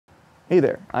Hey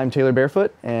there, I'm Taylor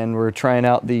Barefoot, and we're trying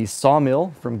out the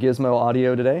Sawmill from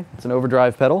GizmoAudio today. It's an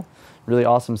overdrive pedal, really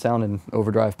awesome sounding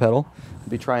overdrive pedal. I'll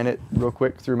be trying it real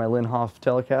quick through my Linhof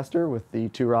Telecaster with the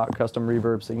 2-rock custom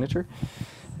reverb signature.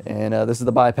 And this is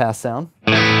the bypass sound.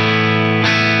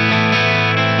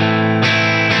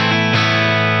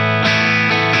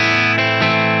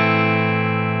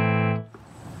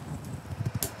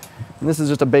 And this is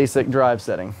just a basic drive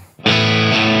setting.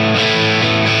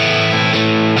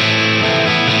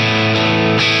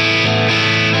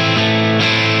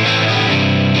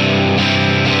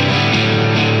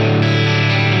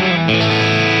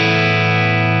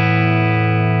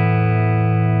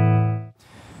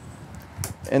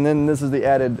 And then this is the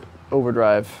added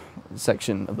overdrive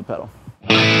section of the pedal.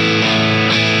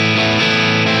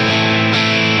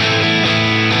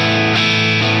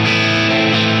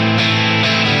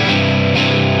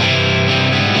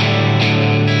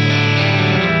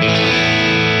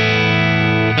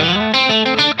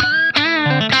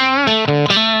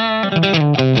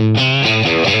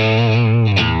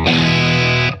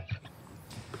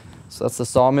 So that's the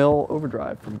Sawmill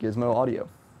Overdrive from GizmoAudio.